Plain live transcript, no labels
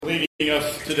leading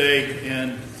us today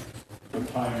in a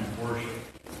time of worship.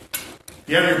 If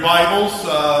you have your Bibles,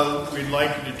 we'd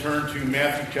like you to turn to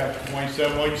Matthew chapter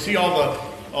 27. Well, you see all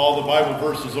the Bible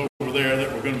verses over there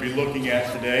that we're going to be looking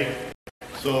at today.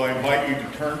 So I invite you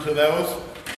to turn to those.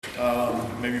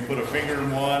 Maybe put a finger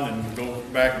in one and go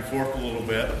back and forth a little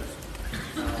bit.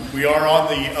 We are on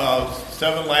the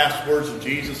 7 last words of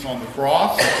Jesus on the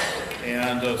cross,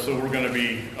 and so we're going to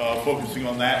be focusing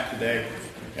on that today.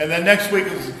 And then next week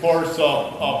is, of course,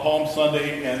 Palm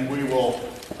Sunday, and we will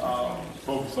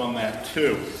focus on that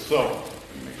too. So,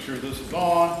 make sure this is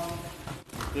on.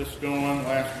 This going.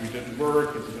 Last week didn't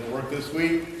work. Is it going to work this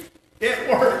week? It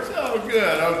works. Oh,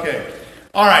 good. Okay.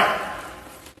 All right.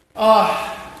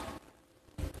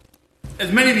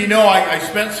 As many of you know, I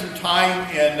spent some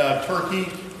time in Turkey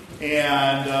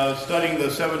and studying the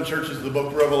 7 churches of the book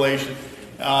of Revelation.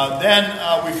 Then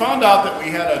we found out that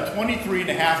we had a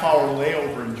 23-and-a-half-hour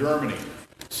layover in Germany.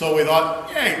 So we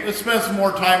thought, hey, let's spend some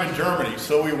more time in Germany.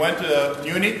 So we went to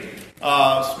Munich,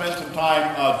 spent some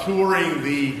time touring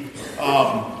the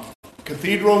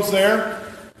cathedrals there,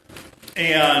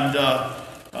 and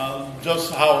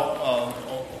just how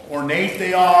ornate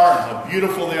they are, and how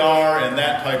beautiful they are, and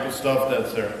that type of stuff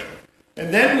that's there.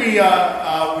 And then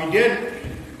we did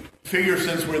figure,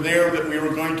 since we're there, that we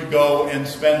were going to go and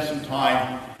spend some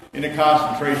time in a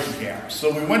concentration camp.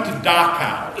 So we went to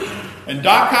Dachau. And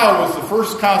Dachau was the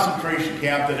first concentration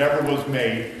camp that ever was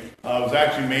made. It was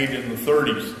actually made in the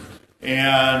 30s.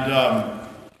 And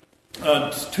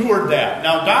toured that.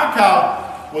 Now,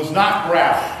 Dachau was not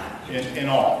graphic in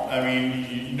all. I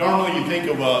mean, normally you think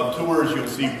of tours, you'll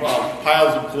see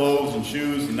piles of clothes and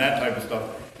shoes and that type of stuff.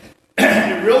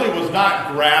 It really was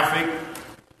not graphic.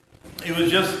 It was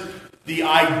just the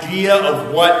idea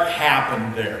of what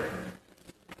happened there,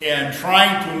 and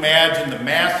trying to imagine the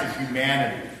massive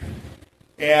humanity,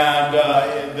 and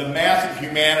the massive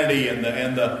humanity, and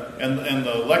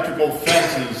the electrical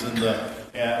fences, and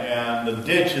the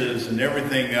ditches, and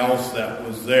everything else that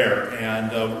was there,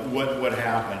 and what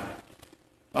happened.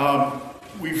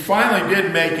 We finally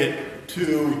did make it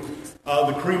to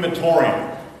the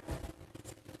crematorium,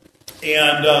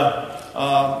 and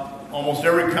almost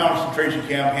every concentration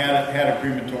camp had a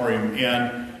crematorium,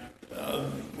 and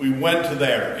we went to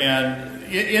there. And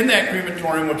in that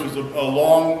crematorium, which was a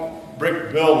long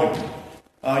brick building,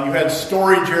 you had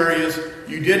storage areas.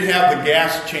 You did have the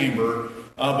gas chamber,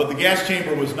 but the gas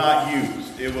chamber was not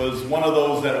used. It was one of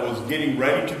those that was getting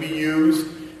ready to be used,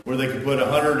 where they could put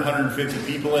 100,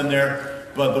 150 people in there,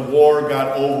 but the war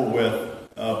got over with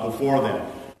before then.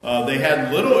 They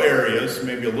had little areas,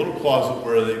 maybe a little closet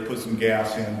where they put some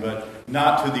gas in, but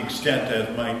not to the extent as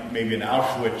maybe an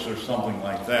Auschwitz or something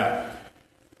like that.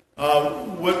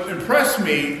 What impressed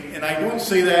me, and I don't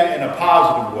say that in a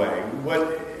positive way,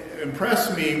 what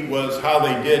impressed me was how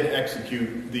they did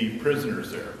execute the prisoners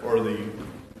there, or the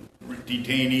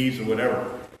detainees or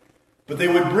whatever. But they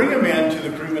would bring them into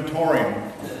the crematorium,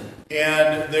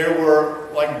 and there were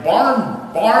like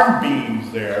barn beams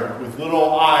there with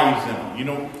little eyes in them. You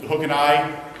know, hook and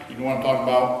eye? You know what I'm talking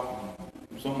about?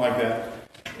 Something like that.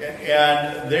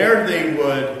 And there they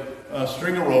would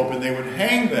string a rope, and they would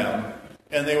hang them,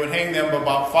 and they would hang them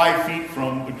about 5 feet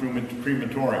from the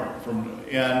crematorium.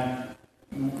 And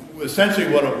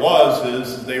essentially what it was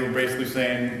is they were basically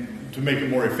saying, to make it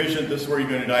more efficient, this is where you're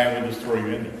going to die, and we'll just throw you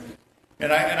in there.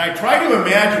 And I try to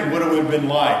imagine what it would have been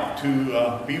like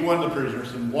to be one of the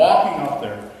prisoners and walking up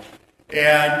there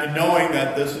and knowing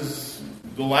that this is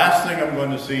the last thing I'm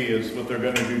going to see is what they're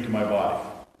going to do to my body.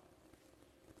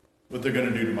 What they're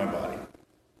going to do to my body.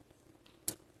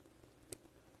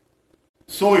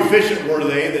 So efficient were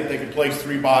they that they could place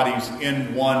 3 bodies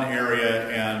in one area,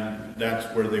 and that's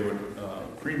where they would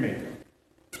cremate them.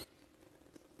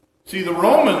 See, the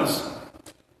Romans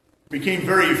became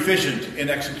very efficient in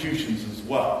executions as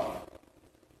well.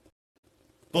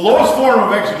 The lowest form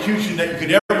of execution that you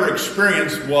could ever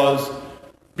experience was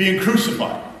being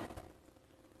crucified.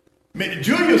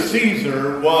 Julius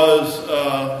Caesar was,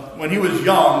 when he was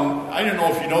young, I don't know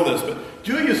if you know this, but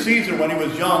Julius Caesar, when he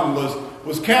was young,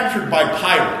 was captured by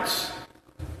pirates.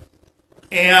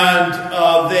 And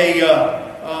they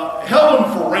held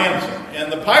him for ransom. And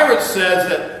the pirates says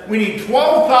that we need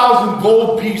 12,000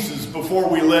 gold pieces before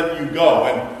we let you go.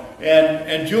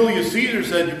 And Julius Caesar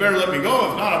said, you better let me go.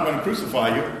 If not, I'm going to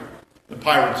crucify you. The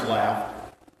pirates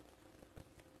laughed.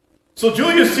 So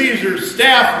Julius Caesar's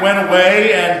staff went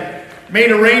away and made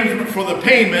arrangement for the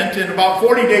payment. And about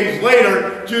 40 days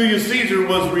later, Julius Caesar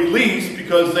was released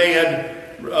because they had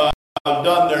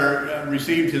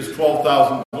received his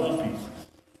 12,000 gold pieces.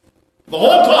 The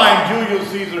whole time, Julius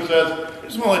Caesar says,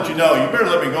 just want to let you know, you better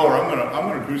let me go or I'm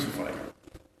gonna crucify you.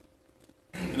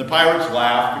 And the pirates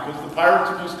laughed because the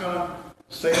pirates are just going to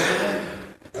say it.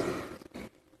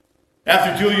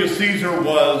 After Julius Caesar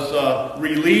was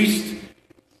released,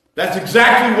 that's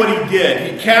exactly what he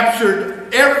did. He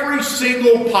captured every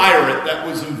single pirate that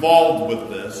was involved with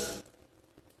this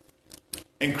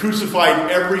and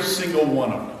crucified every single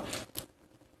one of them.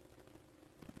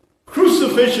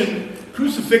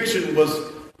 Crucifixion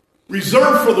was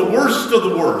reserved for the worst of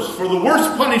the worst, for the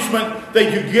worst punishment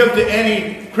they could give to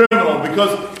any criminal,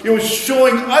 because it was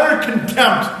showing utter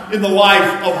contempt in the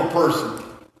life of a person.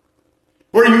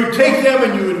 Where you would take them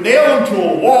and you would nail them to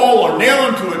a wall or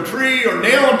nail them to a tree or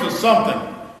nail them to something.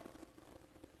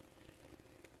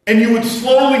 And you would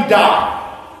slowly die.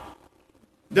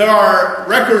 There are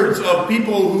records of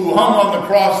people who hung on the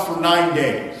cross for 9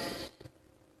 days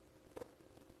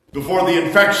before the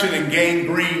infection and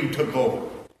gangrene took over.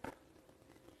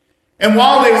 And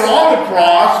while they were on the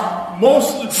cross,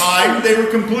 most of the time they were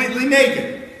completely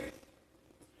naked.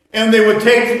 And they would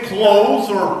take the clothes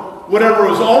or whatever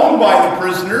was owned by the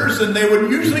prisoners, and they would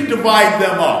usually divide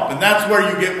them up. And that's where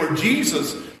you get where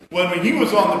Jesus, when he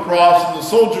was on the cross, and the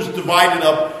soldiers divided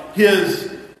up his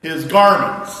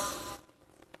garments.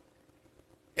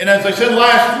 And as I said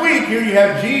last week, here you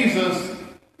have Jesus,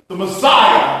 the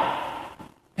Messiah,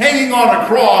 hanging on a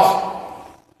cross,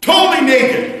 totally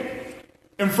naked,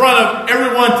 in front of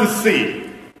everyone to see.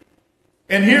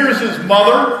 And here's his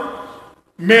mother,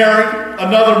 Mary,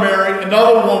 another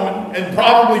woman, and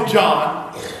probably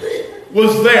John,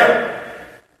 was there.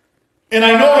 And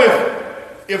I know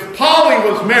if Polly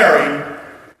was married,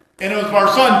 and it was our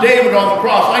son David on the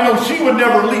cross, I know she would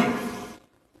never leave.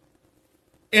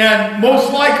 And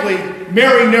most likely,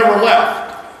 Mary never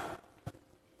left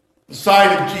the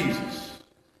side of Jesus.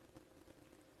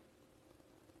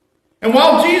 And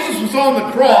while Jesus was on the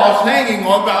cross, hanging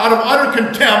on, out of utter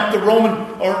contempt, the Roman,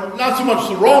 or not so much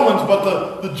the Romans,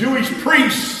 but the Jewish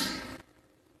priests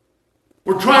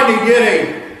were trying to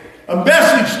get a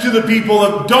message to the people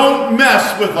of don't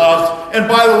mess with us, and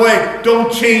by the way,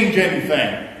 don't change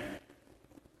anything.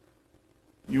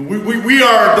 We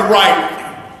are the right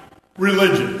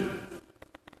religion.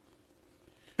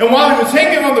 And while he was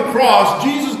hanging on the cross,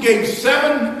 Jesus gave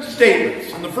 7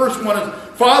 statements. And the first one is,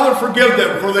 Father, forgive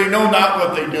them, for they know not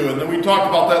what they do. And then we talked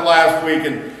about that last week.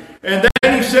 And then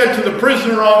he said to the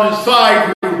prisoner on his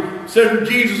side, who said,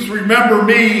 Jesus, remember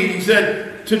me. He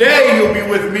said, today you'll be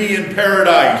with me in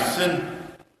paradise. And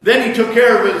then he took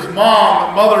care of his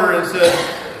mother, and said,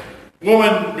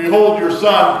 woman, behold your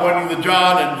son, pointing to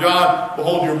John, and John,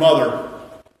 behold your mother.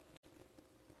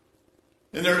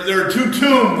 And there are 2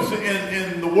 tombs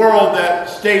in the world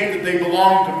that state that they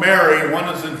belong to Mary. One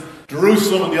is in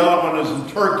Jerusalem, and the other one is in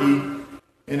Turkey,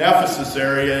 in Ephesus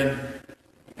area.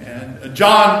 And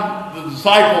John, the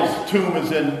disciples' tomb,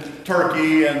 is in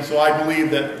Turkey, and so I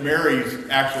believe that Mary's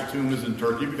actual tomb is in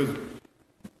Turkey because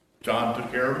John took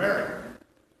care of Mary.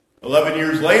 11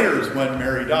 years later is when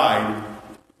Mary died,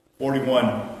 41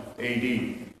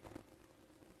 AD.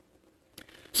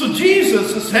 So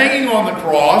Jesus is hanging on the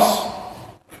cross,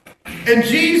 and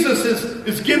Jesus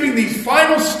is giving these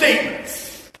final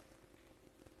statements.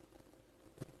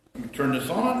 Let me turn this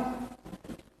on.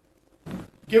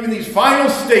 Giving these final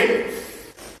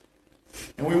statements.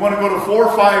 And we want to go to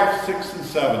 4, 5, 6, and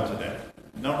 7 today.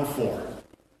 Number 4.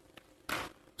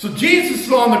 So Jesus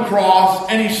is on the cross,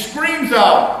 and he screams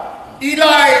out,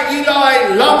 Eli,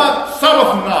 Eli, lama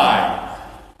sabachthani,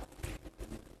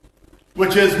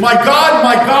 which is, my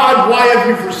God, why have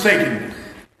you forsaken me?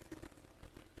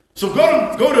 So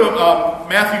go to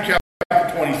Matthew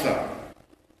chapter 27.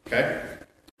 Okay?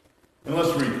 And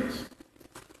let's read this.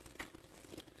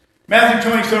 Matthew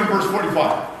 27, verse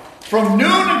 45. From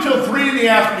noon until 3 in the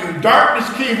afternoon, darkness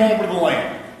came over the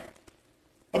land.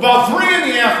 About 3 in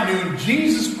the afternoon,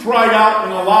 Jesus cried out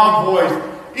in a loud voice,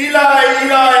 Eli,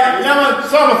 Eli, lama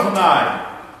sabachthani,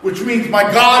 which means, my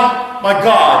God,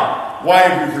 why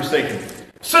have you forsaken me?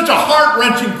 Such a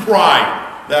heart-wrenching cry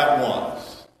that was.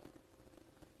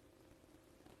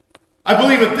 I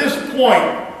believe at this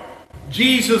point,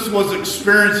 Jesus was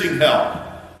experiencing hell,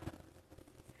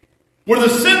 where the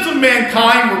sins of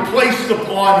mankind were placed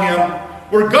upon him,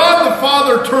 where God the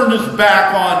Father turned his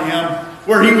back on him,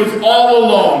 where he was all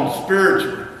alone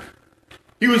spiritually.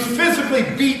 He was physically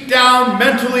beat down,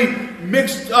 mentally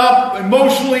mixed up,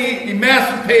 emotionally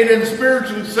emancipated, and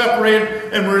spiritually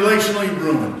separated, and relationally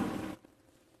ruined.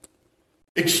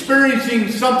 Experiencing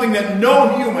something that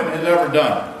no human has ever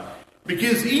done.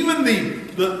 Because even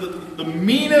the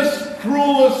meanest,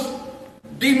 cruelest,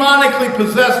 demonically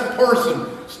possessed person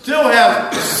still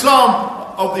has some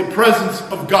of the presence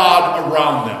of God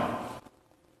around them.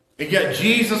 And yet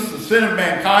Jesus, the sin of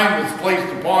mankind, was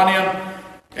placed upon him,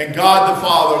 and God the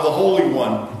Father, the Holy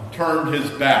One, turned his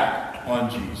back on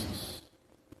Jesus.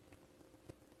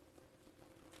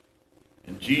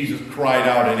 And Jesus cried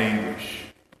out in anguish,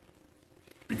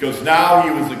 because now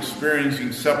he was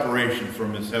experiencing separation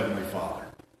from his heavenly Father.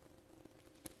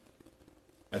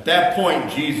 At that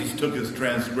point, Jesus took his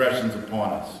transgressions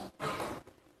upon us.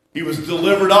 He was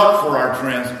delivered up for our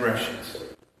transgressions,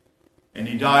 and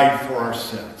he died for our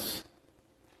sins.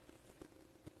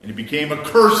 And he became a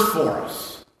curse for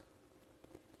us.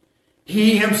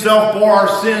 He himself bore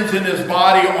our sins in his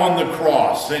body on the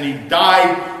cross, and he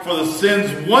died for the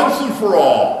sins once and for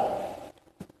all,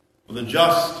 for the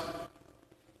just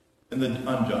and the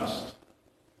unjust.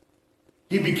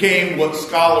 He became what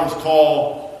scholars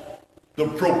call the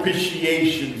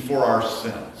propitiation for our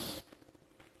sins,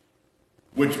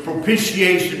 which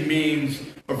propitiation means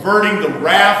averting the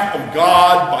wrath of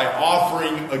God by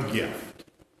offering a gift.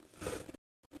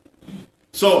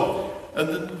 So,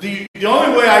 the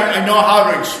only way I know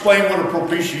how to explain what a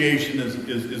propitiation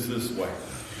is this way.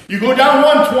 You go down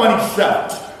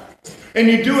 127, and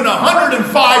you're doing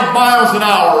 105 miles an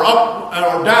hour up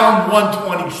or down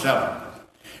 127.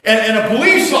 And a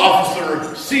police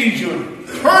officer sees you and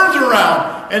turns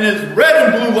around, and his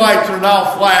red and blue lights are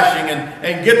now flashing,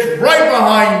 and gets right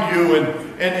behind you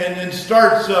and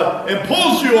starts and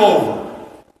pulls you over.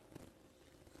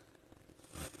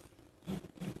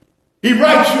 He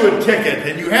writes you a ticket,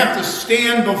 and you have to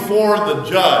stand before the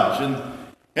judge,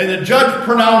 and the judge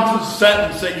pronounces a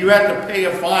sentence that you have to pay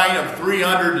a fine of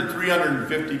 $300 to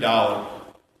 $350.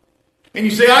 And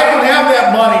you say, I don't have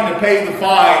that money to pay the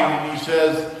fine. And he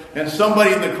says, and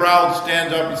somebody in the crowd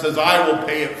stands up and says, I will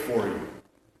pay it for you.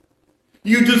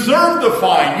 You deserve the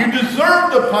fine. You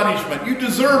deserve the punishment. You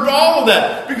deserved all of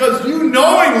that because you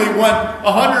knowingly went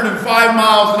 105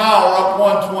 miles an hour up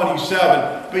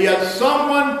 127. But yet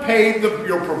someone paid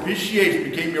your propitiation,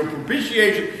 became your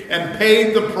propitiation, and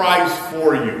paid the price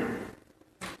for you.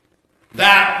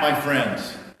 That, my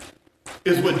friends,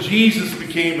 is what Jesus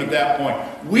became at that point.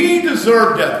 We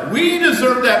deserve death. We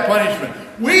deserve that punishment.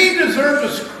 We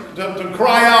deserve to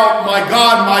cry out, my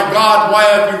God, why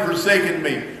have you forsaken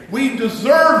me? We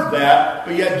deserve that,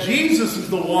 but yet Jesus is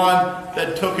the one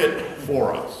that took it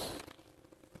for us.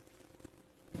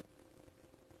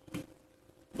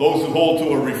 Those who hold to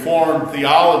a Reformed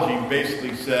theology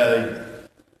basically say,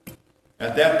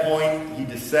 at that point, he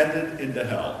descended into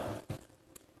hell.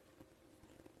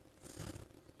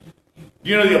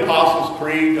 You know the Apostles'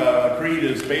 Creed? Creed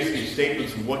is basically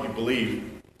statements of what you believe.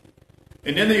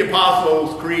 And in the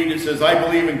Apostles' Creed, it says, I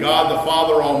believe in God, the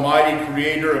Father Almighty,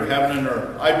 creator of heaven and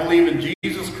earth. I believe in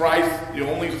Jesus Christ, the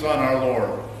only Son, our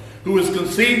Lord, who was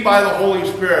conceived by the Holy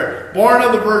Spirit, born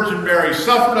of the Virgin Mary,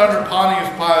 suffered under Pontius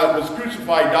Pilate, was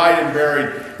crucified, died, and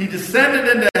buried. He descended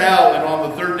into hell, and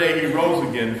on the third day he rose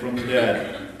again from the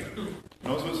dead.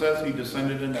 Notice what it says? He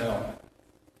descended into hell.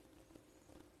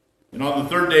 And on the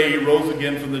third day he rose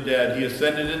again from the dead. He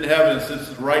ascended into heaven and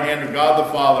sits at the right hand of God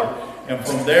the Father. And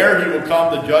from there he will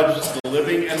come to judge the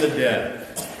living and the dead.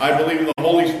 I believe in the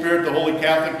Holy Spirit, the Holy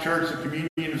Catholic Church, the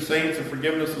communion of saints, the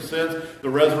forgiveness of sins, the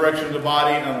resurrection of the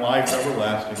body, and life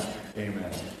everlasting.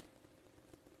 Amen.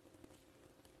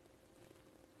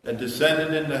 That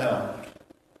descended into hell.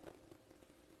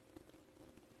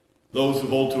 Those who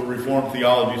hold to a Reformed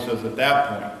theology says at that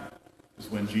point is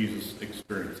when Jesus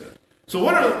experienced it. So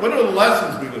what are the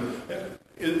lessons we learn?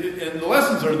 And the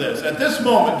lessons are this. At this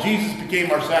moment, Jesus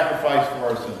became our sacrifice for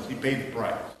our sins. He paid the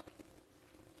price.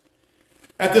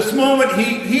 At this moment,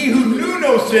 he who knew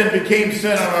no sin became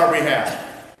sin on our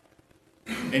behalf.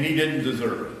 And he didn't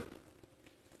deserve it.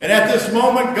 And at this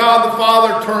moment, God the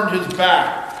Father turned his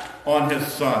back on his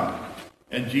Son.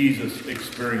 And Jesus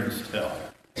experienced hell.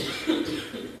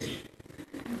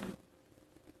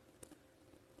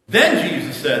 Then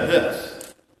Jesus said this.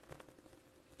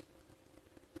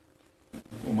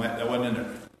 That wasn't in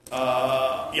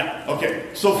there. Okay.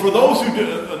 So for those who did,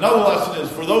 another lesson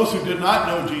is for those who did not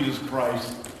know Jesus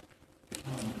Christ,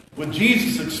 what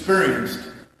Jesus experienced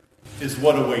is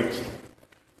what awaits them.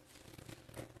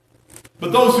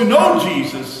 But those who know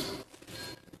Jesus,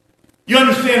 you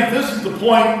understand this is the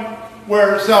point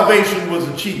where salvation was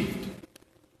achieved.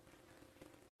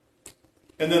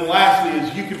 And then lastly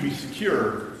is you can be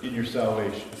secure in your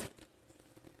salvation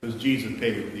because Jesus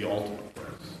paid the ultimate price.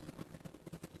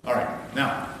 All right,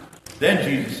 now, then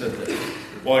Jesus said this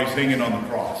while he's hanging on the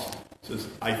cross. He says,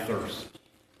 I thirst.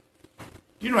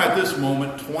 Do you know at this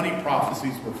moment 20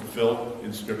 prophecies were fulfilled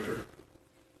in Scripture?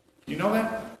 Do you know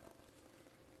that?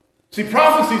 See,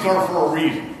 prophecies are for a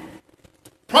reason.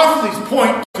 Prophecies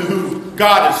point to who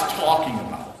God is talking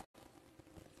about.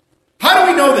 How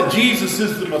do we know that Jesus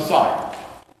is the Messiah?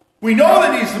 We know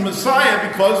that he's the Messiah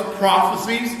because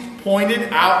prophecies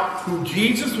pointed out who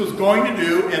Jesus was going to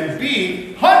do and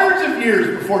be hundreds of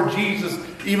years before Jesus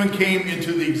even came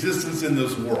into the existence in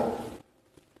this world.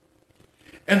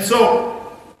 And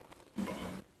so,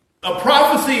 a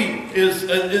prophecy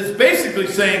is basically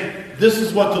saying this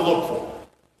is what to look for.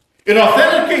 It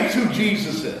authenticates who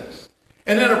Jesus is.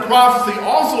 And then a prophecy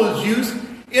also is used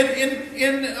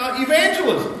in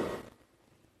evangelism.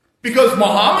 Because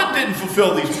Muhammad didn't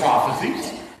fulfill these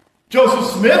prophecies. Joseph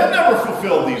Smith never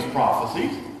fulfilled these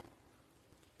prophecies.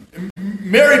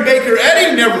 Mary Baker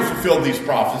Eddy never fulfilled these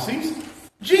prophecies.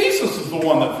 Jesus is the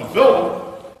one that fulfilled them.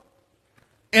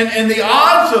 And the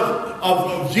odds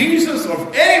of Jesus,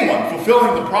 of anyone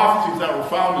fulfilling the prophecies that were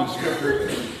found in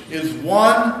Scripture is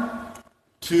 1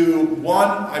 to 1,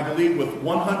 I believe, with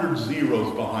 100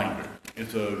 zeros behind it.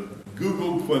 It's a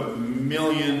Google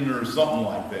million or something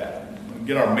like that.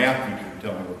 Get our math teacher to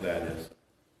tell me what that is.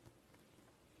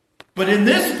 But in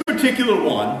this particular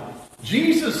one,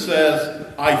 Jesus says,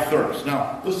 I thirst.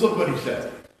 Now, let's look what he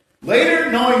says.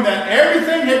 Later, knowing that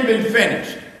everything had been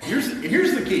finished. Here's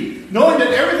the key. Knowing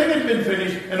that everything had been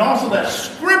finished, and also that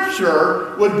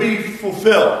Scripture would be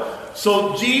fulfilled.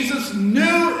 So Jesus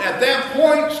knew at that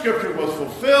point Scripture was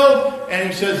fulfilled, and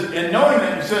he says, and knowing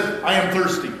that, he says, I am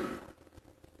thirsty.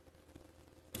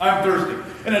 I'm thirsty.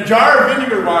 And a jar of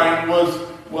vinegar wine was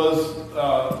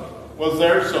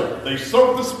there, so they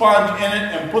soaked the sponge in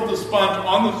it and put the sponge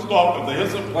on the stalk of the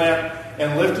hyssop plant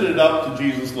and lifted it up to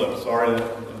Jesus' lips. Sorry,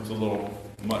 that's a little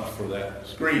much for that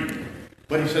screen.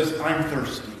 But he says, I'm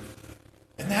thirsty.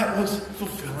 And that was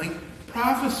fulfilling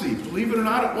prophecy. Believe it or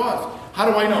not, it was. How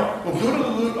do I know?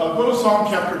 Well, go to Psalm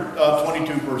chapter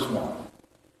 22, verse 1.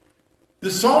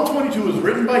 This Psalm 22 is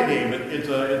written by David. It's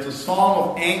a psalm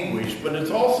of anguish, but it's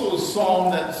also a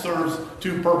psalm that serves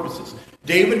two purposes.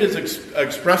 David is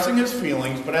expressing his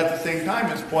feelings, but at the same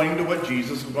time, it's pointing to what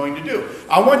Jesus is going to do.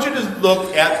 I want you to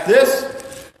look at this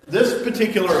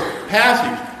particular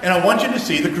passage, and I want you to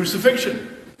see the crucifixion.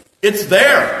 It's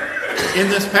there in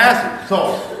this passage.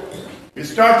 So, it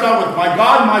starts out with, my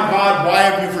God, why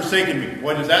have you forsaken me?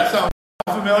 What, does that sound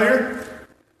familiar?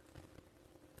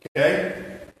 Okay.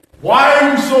 Why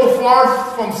are you so far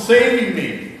from saving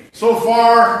me? So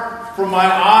far from my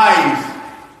eyes?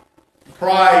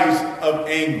 Cries of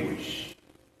anguish.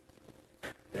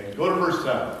 Okay, go to verse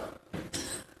 7.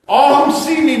 All who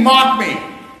see me mock me.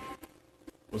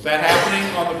 Was that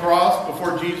happening on the cross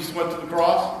before Jesus went to the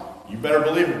cross? You better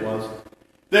believe it was.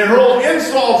 They hurl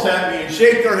insults at me and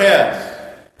shake their heads.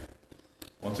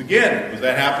 Once again, was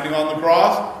that happening on the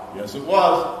cross? Yes, it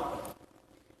was.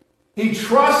 He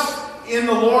trusts in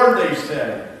the Lord, they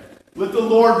said. Let the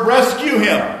Lord rescue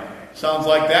him. Sounds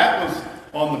like that was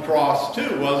on the cross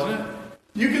too, wasn't it?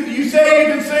 You can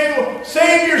say,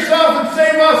 save yourself and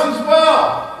save us as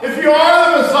well. If you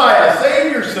are the Messiah,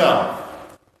 save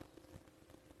yourself.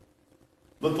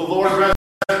 Let the Lord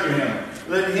rescue him.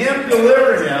 Let him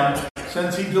deliver him,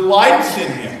 since he delights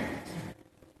in him.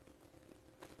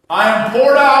 I am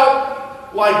poured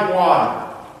out like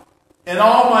water, and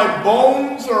all my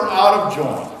bones are out of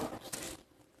joint.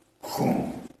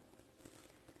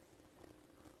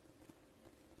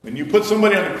 When you put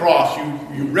somebody on the cross,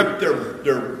 you rip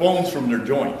their bones from their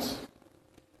joints.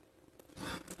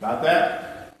 Got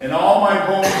that? And all my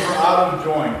bones are out of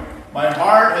joint. My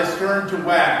heart has turned to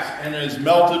wax and is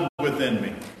melted within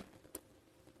me.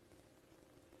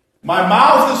 My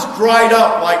mouth is dried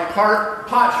up like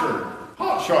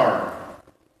potsherd,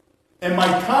 and my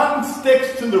tongue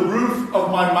sticks to the roof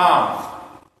of my mouth.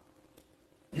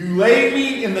 You lay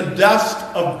me in the dust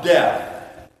of death.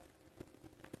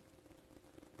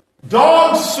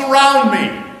 Dogs surround me.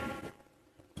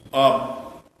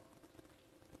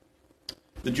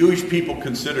 The Jewish people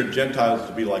considered Gentiles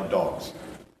to be like dogs.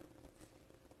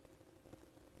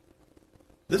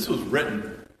 This was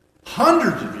written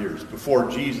hundreds of years before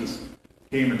Jesus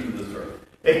came into this earth.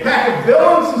 A pack of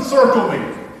villains encircle me.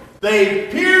 They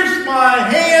pierce my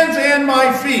hands and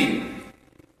my feet.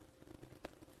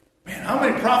 Man, how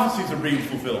many prophecies are being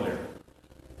fulfilled here?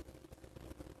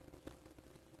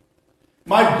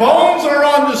 My bones are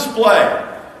on display.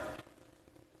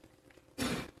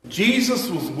 Jesus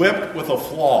was whipped with a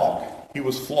flog. He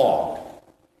was flogged.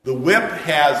 The whip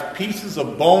has pieces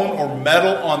of bone or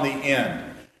metal on the end.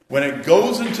 When it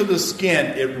goes into the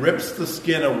skin, it rips the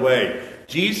skin away.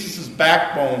 Jesus'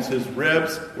 backbones, his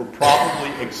ribs, were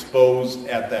probably exposed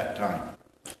at that time.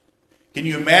 Can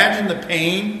you imagine the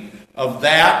pain of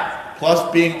that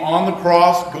plus being on the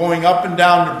cross, going up and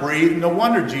down to breathe. No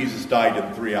wonder Jesus died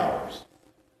in 3 hours.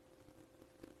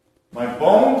 My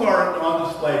bones are on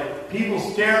display. People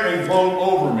stare and gloat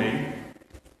over me.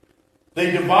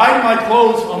 They divide my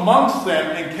clothes amongst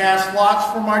them and cast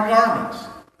lots for my garments.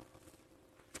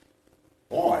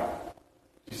 Boy,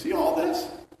 you see all this?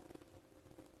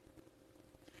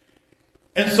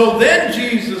 And so then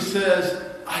Jesus says,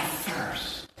 I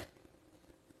thirst.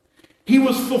 He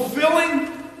was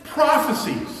fulfilling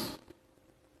prophecies.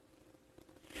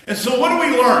 And so what do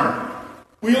we learn?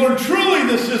 We learn truly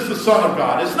this is the Son of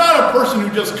God. It's not a person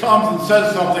who just comes and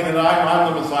says something and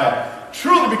I'm the Messiah.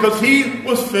 Truly, because he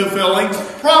was fulfilling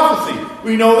prophecy.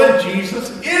 We know that Jesus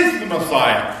is the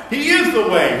Messiah. He is the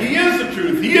way. He is the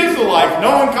truth. He is the life.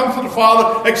 No one comes to the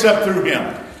Father except through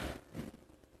him.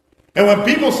 And when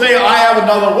people say, I have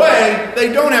another way,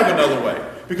 they don't have another way.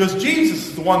 Because Jesus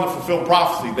is the one that fulfilled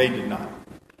prophecy. They did not.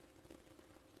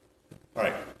 All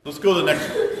right, let's go to the next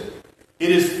one.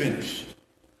 It is finished.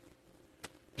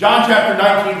 John chapter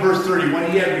 19, verse 30. When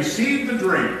he had received the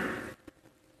drink,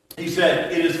 he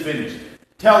said, it is finished.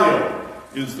 Teleo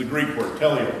is the Greek word,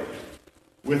 teleo.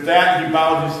 With that, he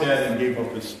bowed his head and gave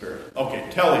up his spirit. Okay,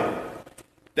 teleo.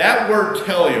 That word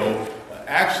teleo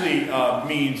actually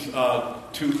means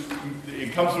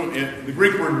it comes from, the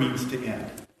Greek word means to end.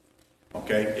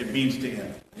 Okay, it means to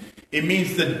end. It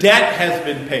means the debt has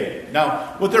been paid.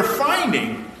 Now, what they're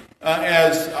finding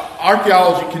as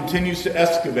archaeology continues to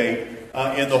excavate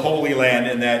in the Holy Land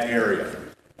in that area,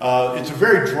 it's a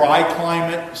very dry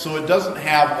climate, so it doesn't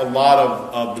have a lot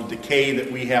of the decay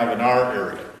that we have in our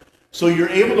area. So you're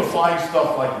able to find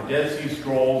stuff like the Dead Sea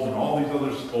Scrolls and all these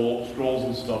other scrolls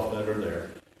and stuff that are there.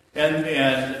 And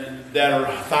that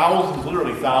are thousands,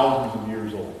 literally thousands of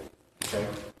years old. Okay?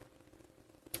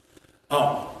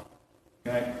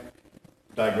 Can I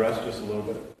digress just a little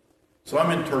bit? So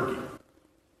I'm in Turkey.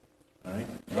 All right?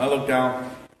 And I look down,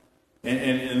 and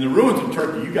in the ruins of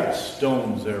Turkey, you got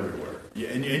stones everywhere.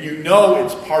 And you know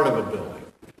it's part of a building.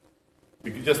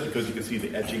 Just because you can see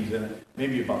the etchings in it.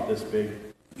 Maybe about this big.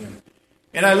 You know.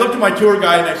 And I looked at my tour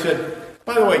guide and I said,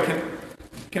 by the way,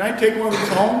 can I take one of these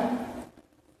home?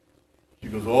 She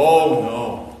goes,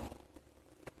 oh,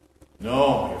 no.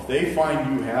 No, if they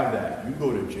find you have that, you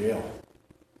go to jail.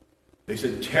 They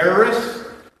said terrorists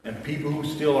and people who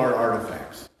steal our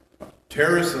artifacts.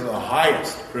 Terrorists are the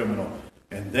highest criminal,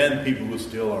 and then people who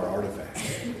steal our artifacts.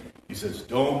 He says,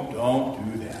 don't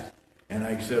do that. And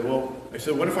I said, what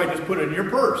if I just put it in your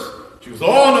purse? She goes,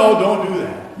 oh, no, don't do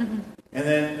that. And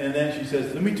then she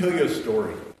says, let me tell you a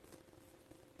story.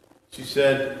 She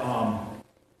said,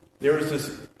 there was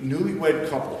this newlywed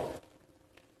couple.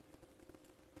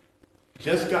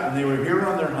 They were here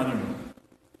on their honeymoon.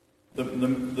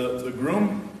 The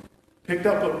groom picked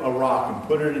up a rock and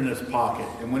put it in his pocket.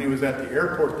 And when he was at the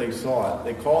airport, they saw it.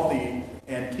 They called the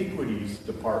antiquities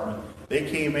department. They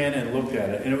came in and looked at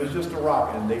it, and it was just a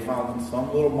rock. And they found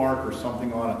some little mark or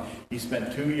something on it. He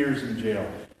spent 2 years in jail.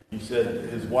 He said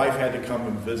his wife had to come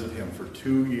and visit him for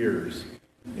 2 years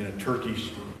in a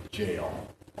Turkish jail,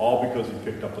 all because he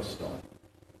picked up a stone.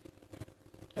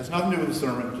 Has nothing to do with the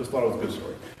sermon. Just thought it was a good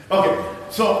story. Okay,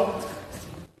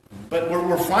 but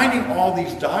we're finding all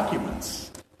these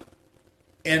documents,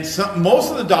 and most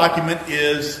of the document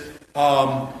is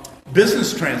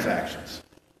business transactions.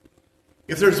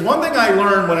 If there's one thing I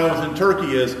learned when I was in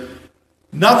Turkey is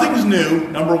nothing's new,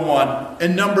 number one,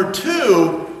 and number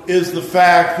two is the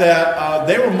fact that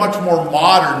they were much more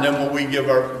modern than what we give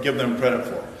them credit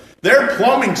for. Their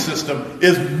plumbing system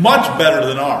is much better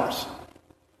than ours.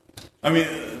 I mean,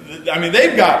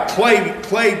 they've got clay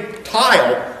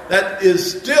tile that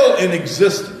is still in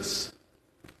existence,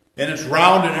 and it's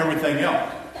round and everything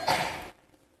else.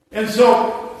 And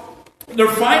so they're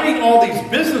finding all these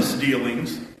business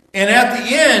dealings, and at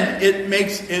the end, it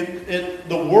makes it.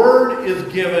 The word is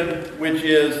given, which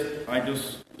is, I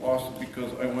just lost it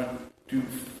because I went too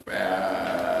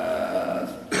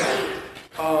fast.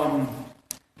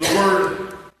 The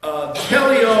word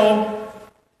teleo,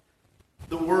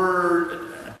 the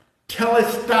word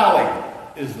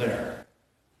telestali is there.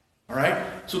 All right?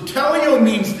 So teleo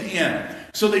means to end.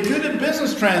 So they did a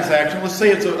business transaction. Let's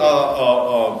say it's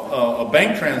a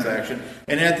bank transaction.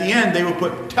 And at the end, they would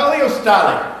put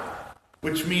teleostali,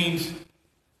 which means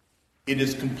it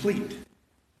is complete.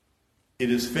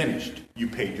 It is finished. You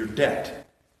paid your debt.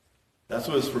 That's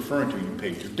what it's referring to. You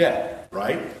paid your debt,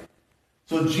 right?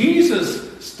 So Jesus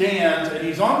stands and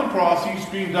he's on the cross. He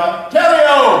screams out,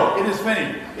 "Teleo! It is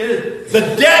finished. The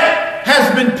debt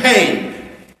has been paid."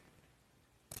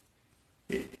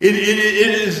 It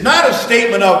is not a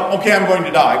statement of, okay, I'm going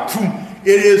to die.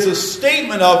 It is a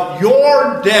statement of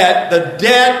your debt, the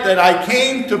debt that I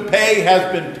came to pay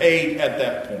has been paid at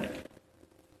that point.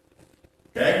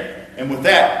 Okay? And with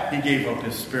that, he gave up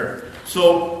his spirit.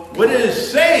 So what it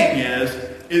is saying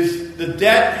is the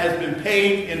debt has been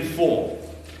paid in full.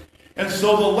 And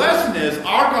so the lesson is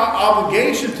our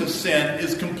obligation to sin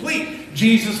is complete.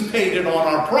 Jesus paid it on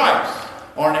our price,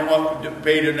 or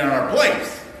paid it in our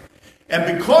place.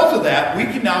 And because of that, we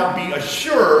can now be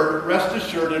assured, rest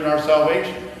assured in our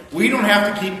salvation. We don't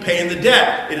have to keep paying the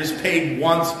debt. It is paid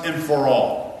once and for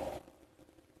all.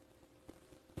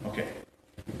 Okay.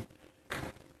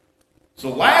 So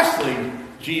lastly,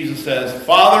 Jesus says,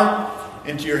 Father,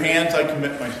 into your hands I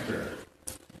commit my spirit.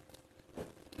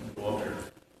 Go up here.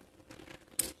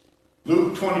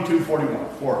 Luke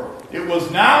 22:41. It was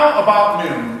now about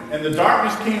noon, and the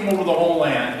darkness came over the whole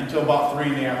land until about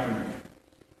 3 p.m.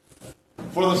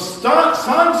 For the sun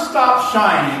stopped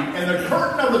shining, and the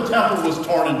curtain of the temple was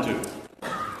torn in two.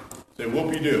 Say,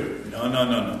 whoop-de-doo.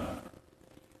 No.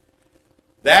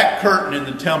 That curtain in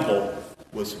the temple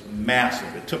was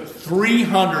massive. It took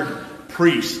 300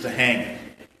 priests to hang it.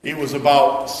 It was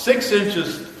about 6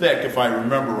 inches thick, if I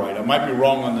remember right. I might be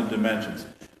wrong on the dimensions.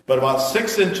 But about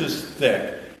 6 inches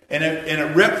thick. And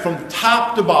it ripped from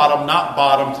top to bottom, not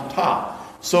bottom to top.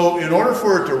 So in order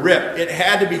for it to rip, it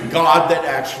had to be God that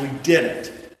actually did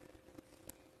it.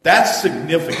 That's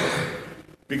significant.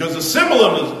 Because the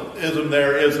symbolism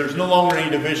there is there's no longer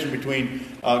any division between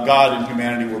God and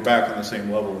humanity. We're back on the same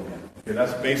level again. Okay,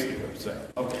 that's basically what it's saying.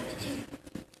 Okay.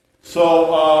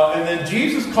 So, and then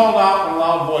Jesus called out in a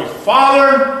loud voice,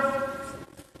 Father,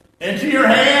 into your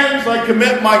hands I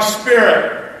commit my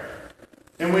spirit.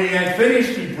 And when he had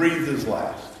finished, he breathed his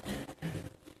last.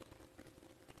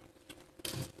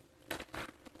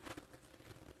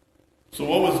 So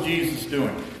what was Jesus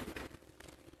doing?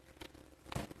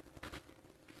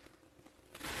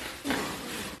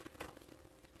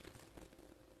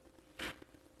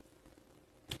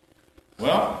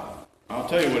 Well, I'll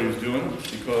tell you what he was doing,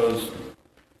 because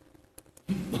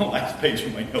the last page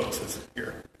of my notes isn't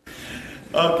here.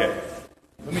 Okay,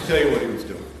 let me tell you what he was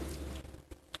doing.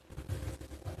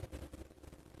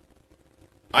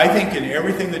 I think in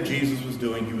everything that Jesus was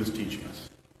doing, he was teaching us.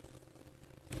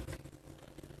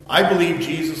 I believe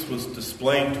Jesus was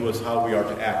displaying to us how we are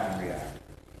to act and react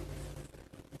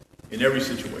in every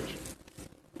situation.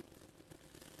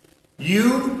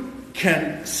 You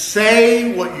can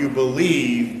say what you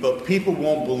believe, but people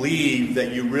won't believe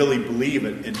that you really believe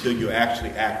it until you actually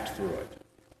act through it.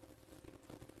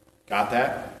 Got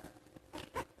that?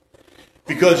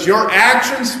 Because your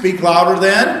actions speak louder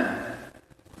than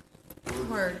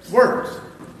words.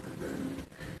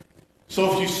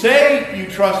 So if you say you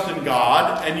trust in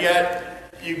God, and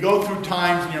yet you go through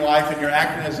times in your life and you're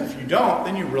acting as if you don't,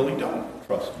 then you really don't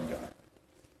trust in God.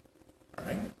 All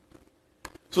right?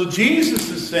 So Jesus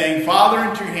is saying, Father,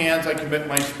 into your hands I commit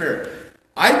my spirit.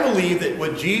 I believe that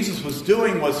what Jesus was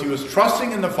doing was he was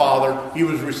trusting in the Father, he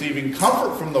was receiving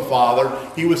comfort from the Father,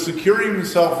 he was securing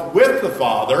himself with the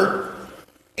Father,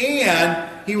 and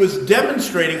he was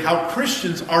demonstrating how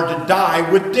Christians are to die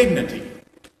with dignity.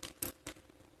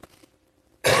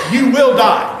 You will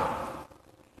die.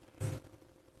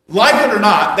 Like it or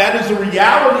not, that is a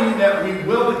reality that we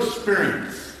will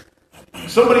experience.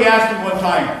 Somebody asked me one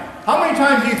time, how many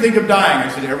times do you think of dying?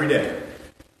 I said, every day.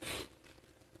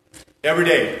 Every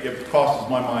day it crosses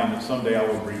my mind that someday I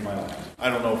will breathe my last. I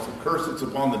don't know if it's a curse that's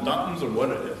upon the Duntons or what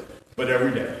it is, but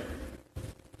every day.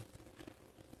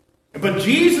 But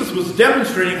Jesus was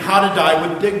demonstrating how to die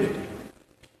with dignity.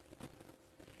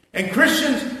 And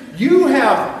Christians, you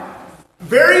have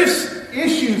various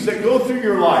issues that go through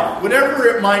your life, whatever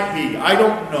it might be, I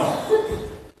don't know.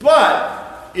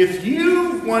 But if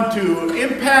you want to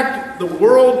impact the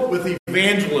world with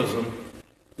evangelism,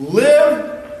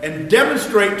 live and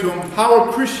demonstrate to them how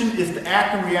a Christian is to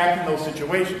act and react in those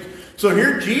situations. So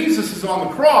here Jesus is on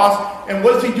the cross, and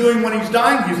what is he doing when he's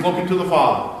dying? He's looking to the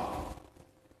Father.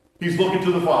 He's looking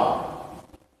to the Father.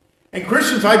 And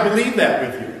Christians, I believe that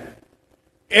with you.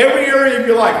 Every area of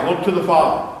your life, look to the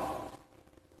Father.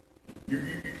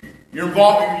 You're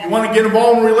involved. You want to get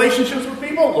involved in relationships with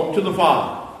people? Look to the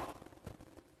Father.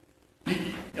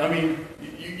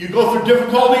 You go through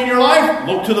difficulty in your life?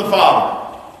 Look to the Father.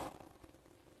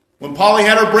 When Polly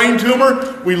had her brain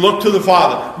tumor, we looked to the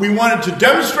Father. We wanted to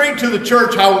demonstrate to the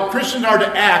church how Christians are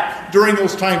to act during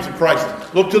those times of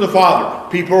crisis. Look to the Father.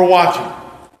 People are watching.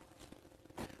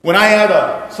 When I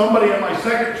had somebody at my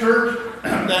second church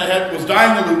that was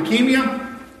dying of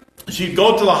leukemia, She'd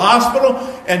go to the hospital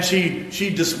and she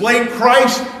displayed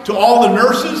Christ to all the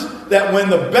nurses, that when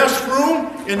the best room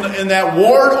in that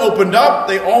ward opened up,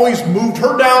 they always moved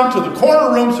her down to the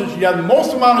corner room so she had the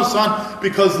most amount of sun,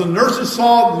 because the nurses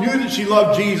knew that she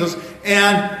loved Jesus,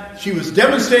 and she was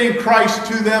demonstrating Christ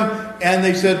to them, and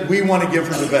they said, we want to give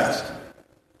her the best.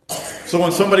 So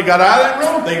when somebody got out of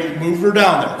that room, they moved her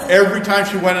down there every time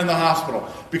she went in the hospital,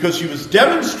 because she was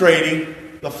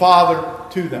demonstrating the Father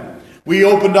to them. We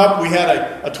opened up, we had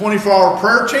a 24-hour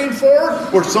prayer chain for her,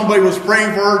 where somebody was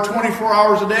praying for her 24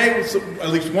 hours a day.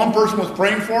 At least one person was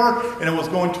praying for her, and it was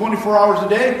going 24 hours a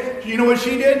day. You know what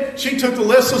she did? She took the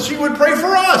list so she would pray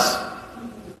for us.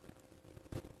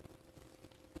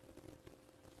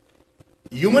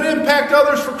 You want to impact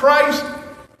others for Christ?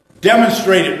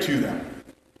 Demonstrate it to them.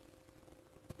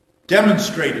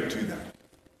 Demonstrate it to them.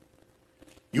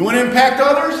 You want to impact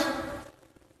others?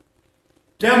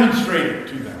 Demonstrate it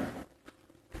to them.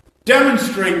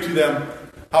 Demonstrate to them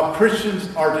how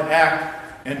Christians are to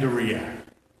act and to react.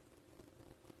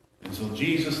 And so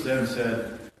Jesus then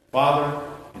said, Father,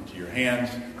 into your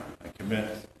hands I commit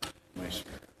my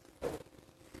spirit.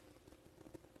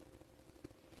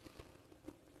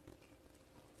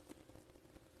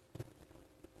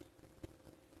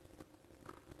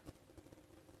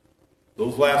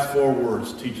 Those last 4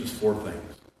 words teach us 4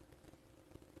 things.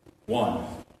 1,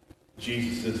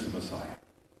 Jesus is the Messiah.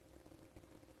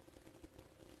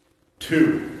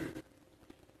 2,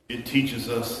 it teaches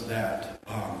us that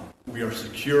we are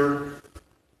secure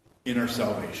in our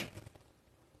salvation.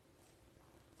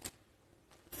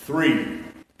 3,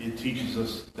 it teaches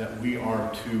us that we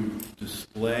are to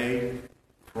display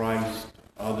Christ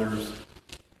to others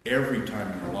every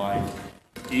time in our life,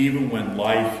 even when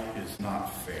life is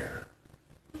not fair.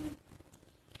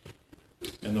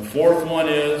 And the 4th one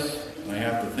is, I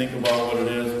have to think about what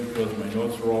it is because my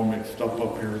notes are all mixed up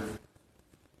here.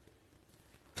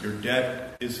 Your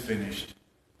debt is finished,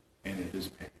 and it is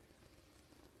paid.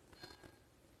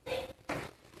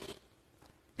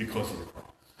 Because of the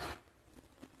cross.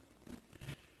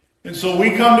 And so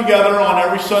we come together on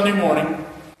every Sunday morning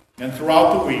and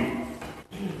throughout the week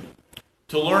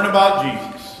to learn about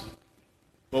Jesus.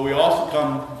 But we also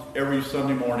come every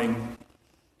Sunday morning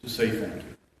to say thank you.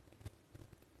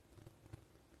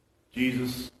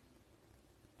 Jesus,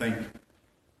 thank you.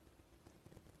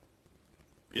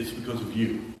 It's because of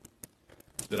you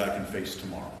that I can face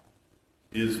tomorrow.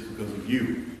 It is because of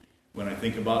you, when I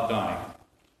think about dying,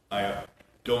 I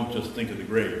don't just think of the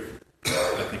grave.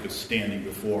 I think of standing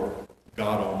before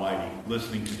God Almighty,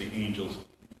 listening to the angels,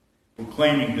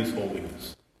 proclaiming His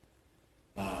holiness.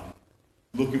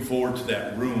 Looking forward to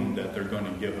that room that they're going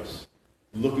to give us.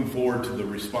 Looking forward to the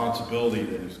responsibility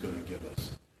that He's going to give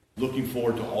us. Looking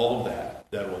forward to all of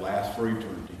that will last for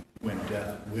eternity, when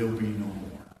death will be no more.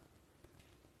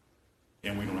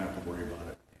 And we don't have to worry about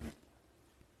it anymore.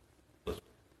 Let's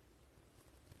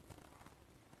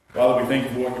pray. Father, we thank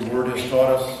you for what your word has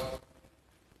taught us.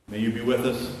 May you be with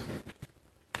us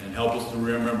and help us to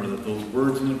remember that those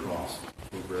words in the cross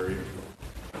were very important.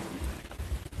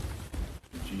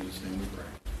 In Jesus' name we pray.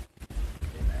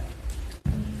 Amen.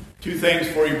 2 things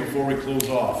for you before we close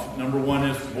off. Number 1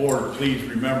 is, board, please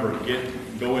remember,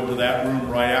 go into that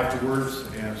room right afterwards,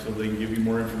 and so they can give you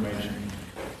more information.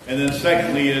 And then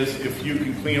secondly is, if you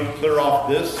can clear off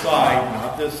this side,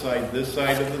 not this side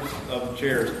of the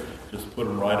chairs, just put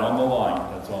them right on the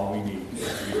line. That's all we need.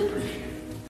 We appreciate it.